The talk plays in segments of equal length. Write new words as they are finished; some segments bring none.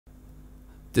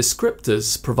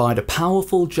Descriptors provide a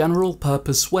powerful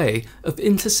general-purpose way of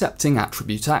intercepting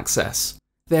attribute access.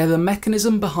 They're the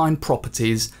mechanism behind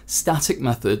properties, static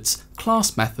methods,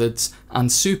 class methods,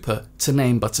 and super, to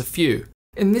name but a few.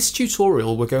 In this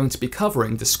tutorial we're going to be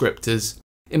covering descriptors.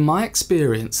 In my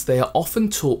experience, they are often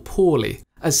taught poorly,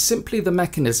 as simply the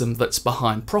mechanism that's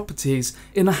behind properties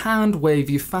in a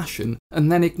hand-wavy fashion and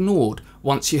then ignored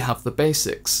once you have the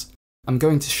basics. I'm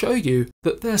going to show you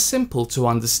that they're simple to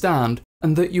understand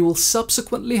and that you will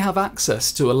subsequently have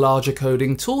access to a larger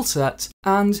coding toolset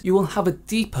and you will have a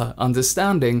deeper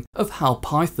understanding of how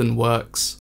Python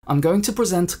works. I'm going to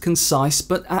present a concise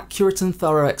but accurate and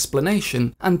thorough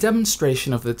explanation and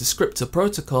demonstration of the Descriptor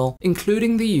Protocol,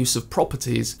 including the use of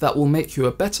properties that will make you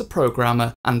a better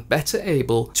programmer and better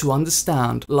able to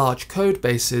understand large code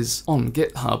bases on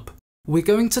GitHub. We're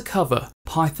going to cover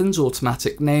Python's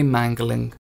automatic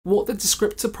name-mangling, what the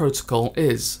Descriptor Protocol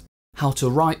is, how to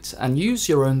write and use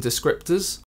your own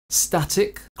descriptors,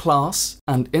 static, class,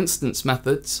 and instance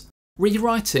methods,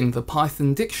 rewriting the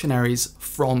Python dictionary's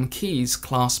FromKeys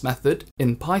class method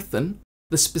in Python,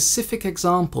 the specific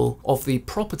example of the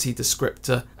property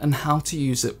descriptor and how to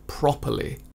use it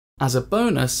properly. As a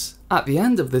bonus, at the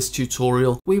end of this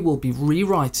tutorial, we will be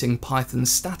rewriting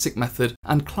Python's static method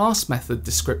and class method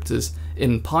descriptors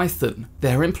in Python.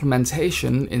 Their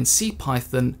implementation in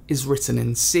CPython is written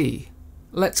in C.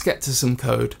 Let's get to some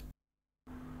code.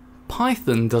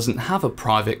 Python doesn't have a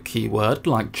private keyword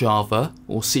like Java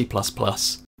or C++,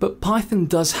 but Python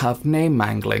does have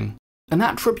name-mangling. An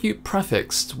attribute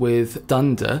prefixed with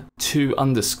dunder, 2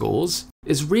 underscores,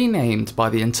 is renamed by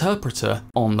the interpreter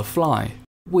on the fly.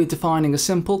 We're defining a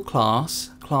simple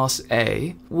class, class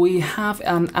A. We have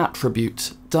an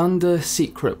attribute, dunder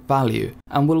secret value,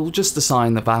 and we'll just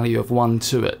assign the value of 1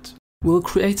 to it. We'll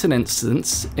create an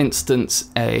instance,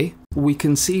 instance A. We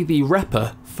can see the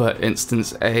repr for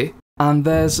instance A, and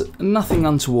there's nothing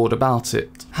untoward about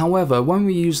it. However, when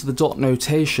we use the dot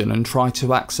notation and try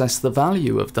to access the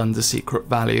value of dunder secret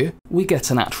value, we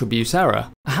get an attribute error.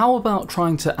 How about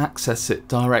trying to access it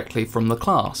directly from the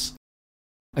class?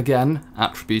 Again,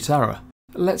 attribute error.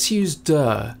 Let's use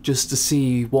dir just to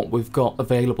see what we've got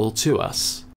available to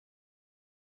us.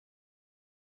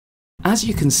 As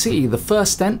you can see, the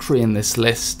first entry in this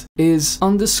list is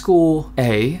underscore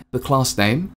A, the class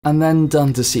name, and then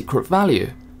dunder secret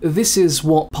value. This is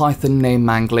what Python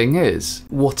name-mangling is.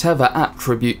 Whatever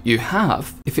attribute you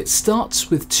have, if it starts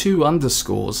with 2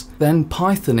 underscores, then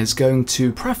Python is going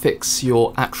to prefix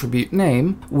your attribute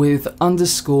name with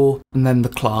underscore and then the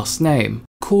class name.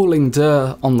 Calling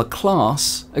dir on the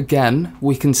class, again,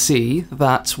 we can see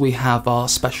that we have our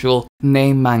special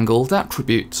name-mangled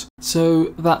attribute.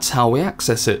 So that's how we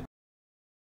access it.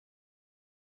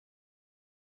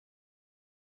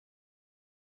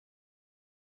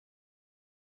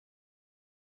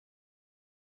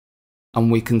 And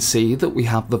we can see that we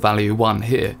have the value 1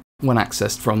 here. When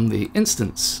accessed from the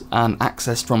instance and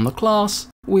accessed from the class,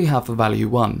 we have the value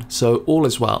 1, so all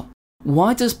is well.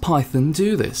 Why does Python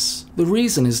do this? The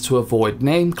reason is to avoid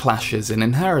name clashes in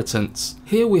inheritance.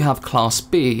 Here we have class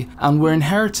B, and we're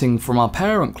inheriting from our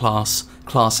parent class,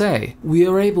 class A. We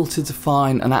are able to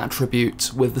define an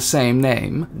attribute with the same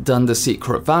name, dunder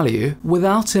secret value,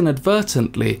 without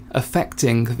inadvertently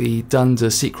affecting the dunder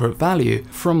secret value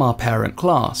from our parent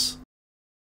class.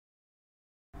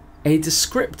 A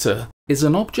descriptor is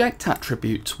an object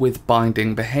attribute with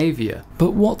binding behavior.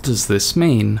 But what does this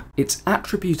mean? Its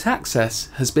attribute access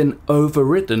has been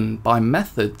overridden by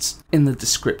methods in the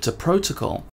Descriptor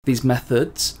Protocol. These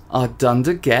methods are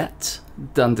dunder get,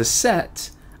 dunder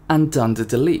set, and dunder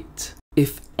delete.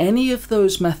 If any of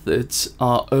those methods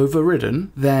are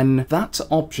overridden, then that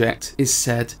object is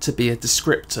said to be a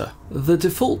descriptor. The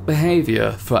default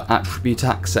behavior for attribute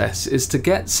access is to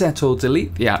get, set, or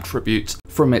delete the attribute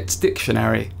from its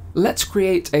dictionary. Let's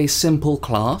create a simple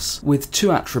class with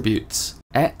 2 attributes,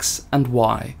 x and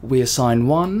y. We assign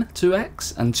 1 to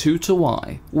x and 2 to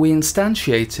y. We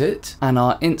instantiate it, and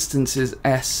our instance is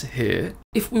s here.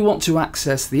 If we want to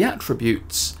access the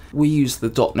attributes, we use the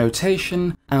dot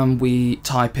notation and we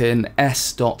type in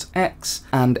s.x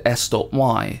and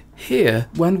s.y. Here,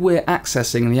 when we're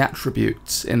accessing the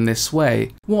attributes in this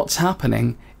way, what's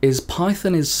happening is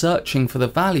Python is searching for the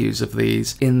values of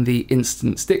these in the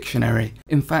instance dictionary.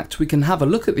 In fact, we can have a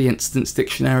look at the instance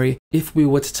dictionary if we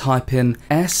were to type in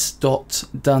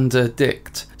s.dunder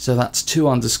dict. So that's 2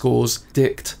 underscores,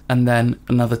 dict, and then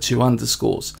another 2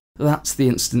 underscores. That's the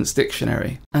instance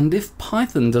dictionary. And if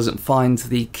Python doesn't find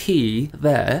the key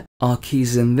there, our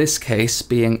keys in this case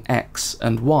being x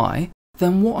and y,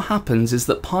 then what happens is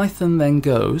that Python then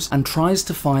goes and tries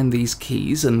to find these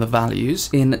keys and the values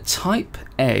in type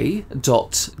A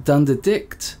dot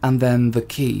dict and then the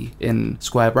key in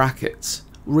square brackets.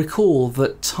 Recall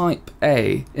that type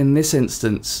A, in this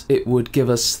instance, it would give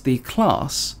us the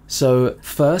class. So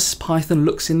first Python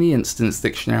looks in the instance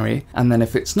dictionary, and then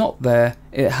if it's not there,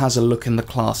 it has a look in the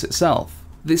class itself.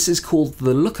 This is called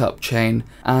the lookup chain,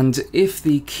 and if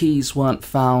the keys weren't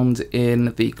found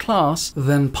in the class,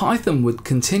 then Python would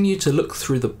continue to look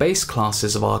through the base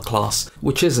classes of our class,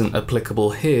 which isn't applicable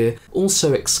here,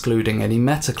 also excluding any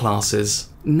meta classes.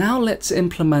 Now let's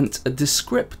implement a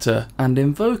descriptor and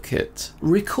invoke it.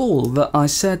 Recall that I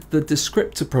said the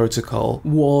Descriptor Protocol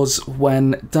was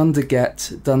when $get,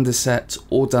 $set,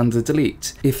 or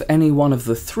 $delete, if any one of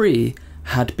the three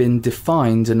had been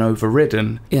defined and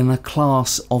overridden in a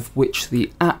class of which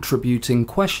the attribute in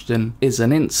question is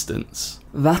an instance.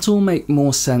 That'll make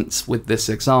more sense with this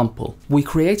example. We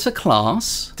create a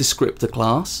class, descriptor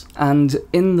class, and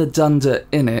in the dunder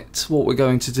init, what we're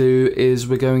going to do is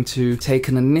we're going to take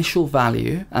an initial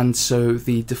value, and so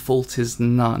the default is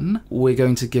none. We're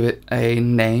going to give it a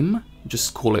name,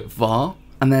 just call it var.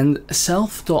 And then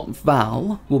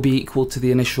self.val will be equal to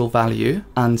the initial value,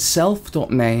 and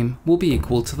self.name will be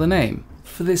equal to the name.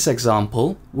 For this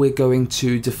example, we're going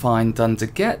to define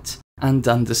get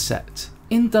and set.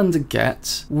 In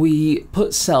get, we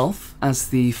put self as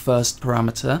the first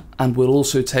parameter, and we'll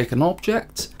also take an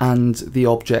object and the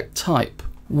object type.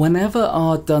 Whenever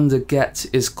our get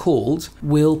is called,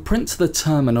 we'll print to the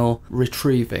terminal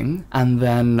retrieving, and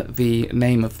then the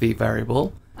name of the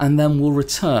variable, and then we'll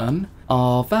return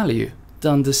our value.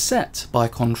 Set, by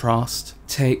contrast,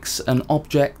 takes an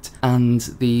object and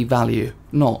the value,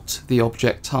 not the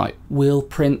object type. We'll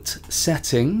print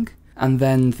setting and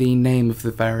then the name of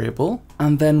the variable,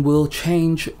 and then we'll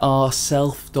change our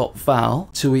self.val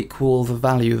to equal the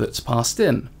value that's passed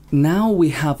in. Now we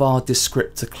have our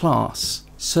descriptor class.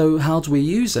 So how do we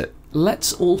use it?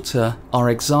 Let's alter our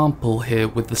example here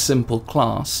with the simple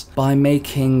class by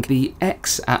making the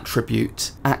X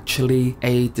attribute actually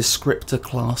a descriptor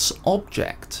class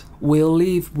object. We'll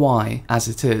leave Y as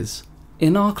it is.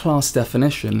 In our class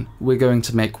definition, we're going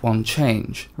to make one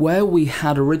change. Where we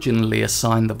had originally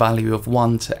assigned the value of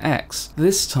 1 to X,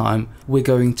 this time we're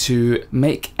going to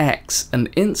make X an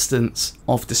instance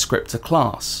of descriptor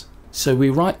class. So we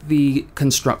write the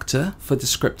constructor for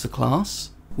descriptor class.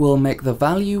 We'll make the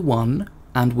value 1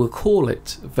 and we'll call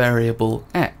it variable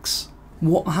X.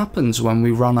 What happens when we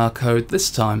run our code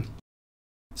this time?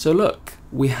 So look,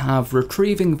 we have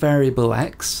retrieving variable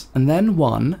X and then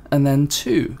 1 and then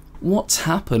 2. What's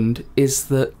happened is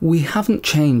that we haven't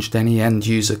changed any end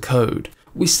user code.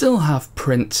 We still have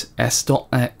print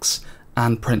s.x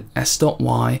and print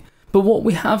s.y, but what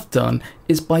we have done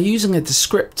is by using a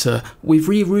descriptor, we've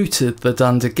rerouted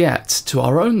the get to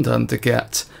our own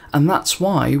get. And that's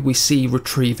why we see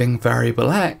retrieving variable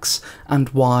X and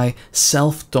why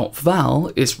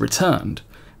self.val is returned,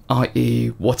 i.e.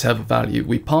 whatever value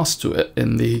we pass to it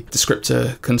in the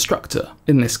descriptor constructor,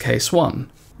 in this case 1.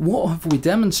 What have we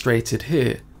demonstrated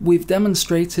here? We've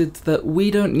demonstrated that we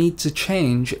don't need to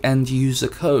change end user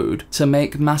code to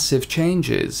make massive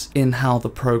changes in how the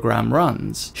program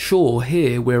runs. Sure,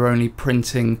 here we're only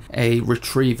printing a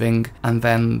retrieving and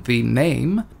then the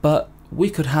name, but we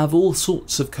could have all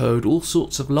sorts of code, all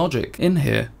sorts of logic in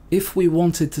here. If we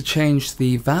wanted to change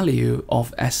the value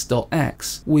of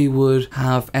s.x, we would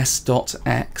have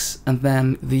s.x and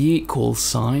then the equals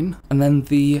sign and then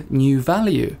the new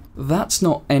value. That's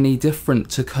not any different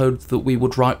to code that we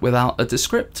would write without a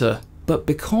descriptor. But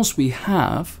because we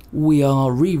are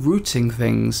rerouting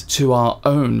things to our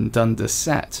own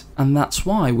set, and that's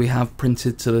why we have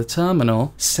printed to the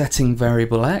terminal setting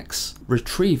variable X,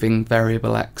 retrieving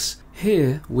variable X.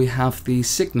 Here we have the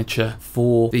signature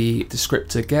for the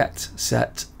descriptor get,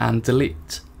 set, and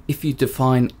delete. If you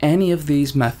define any of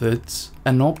these methods,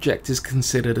 an object is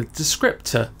considered a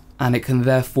descriptor, and it can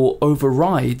therefore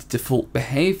override default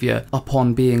behavior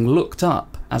upon being looked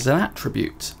up as an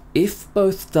attribute. If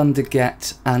both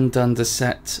get and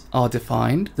set are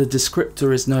defined, the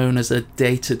descriptor is known as a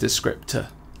data descriptor.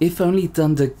 If only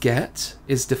get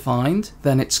is defined,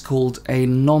 then it's called a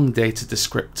non-data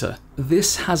descriptor.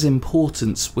 This has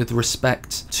importance with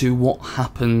respect to what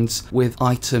happens with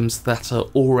items that are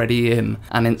already in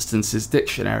an instance's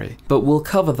dictionary, but we'll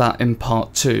cover that in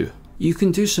part 2. you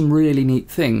can do some really neat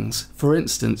things. For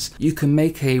instance, you can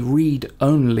make a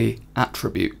read-only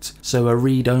attribute, so a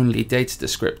read-only data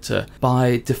descriptor,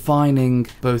 by defining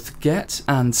both get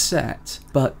and set,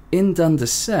 but in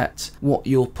set, what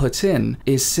you'll put in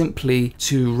is simply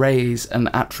to raise an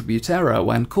attribute error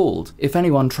when called. If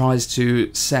anyone tries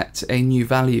to set a new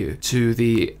value to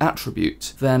the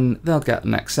attribute, then they'll get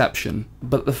an exception.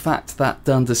 But the fact that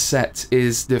set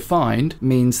is defined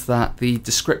means that the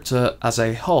descriptor as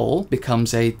a whole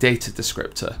becomes a data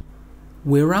descriptor.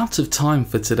 We're out of time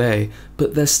for today,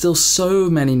 but there's still so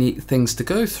many neat things to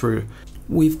go through.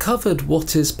 We've covered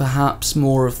what is perhaps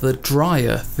more of the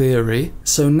drier theory,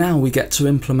 so now we get to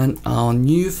implement our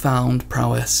newfound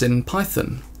prowess in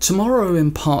Python. Tomorrow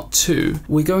in part 2,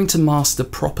 we're going to master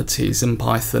properties in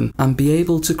Python and be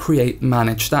able to create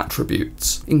managed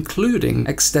attributes, including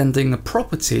extending a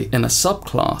property in a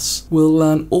subclass. We'll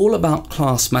learn all about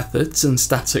class methods and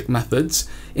static methods,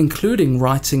 including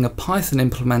writing a Python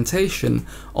implementation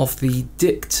of the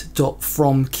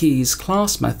dict.fromkeys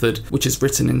class method, which is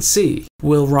written in C.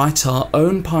 We'll write our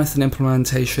own Python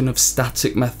implementation of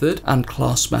static method and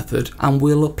class method, and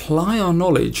we'll apply our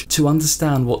knowledge to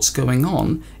understand what's going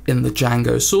on in the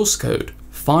Django source code.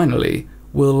 Finally,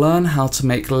 we'll learn how to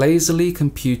make lazily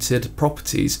computed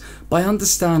properties by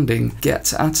understanding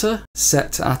getAttr,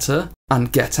 setAttr,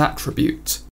 and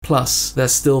getAttribute. Plus,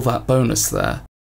 there's still that bonus there.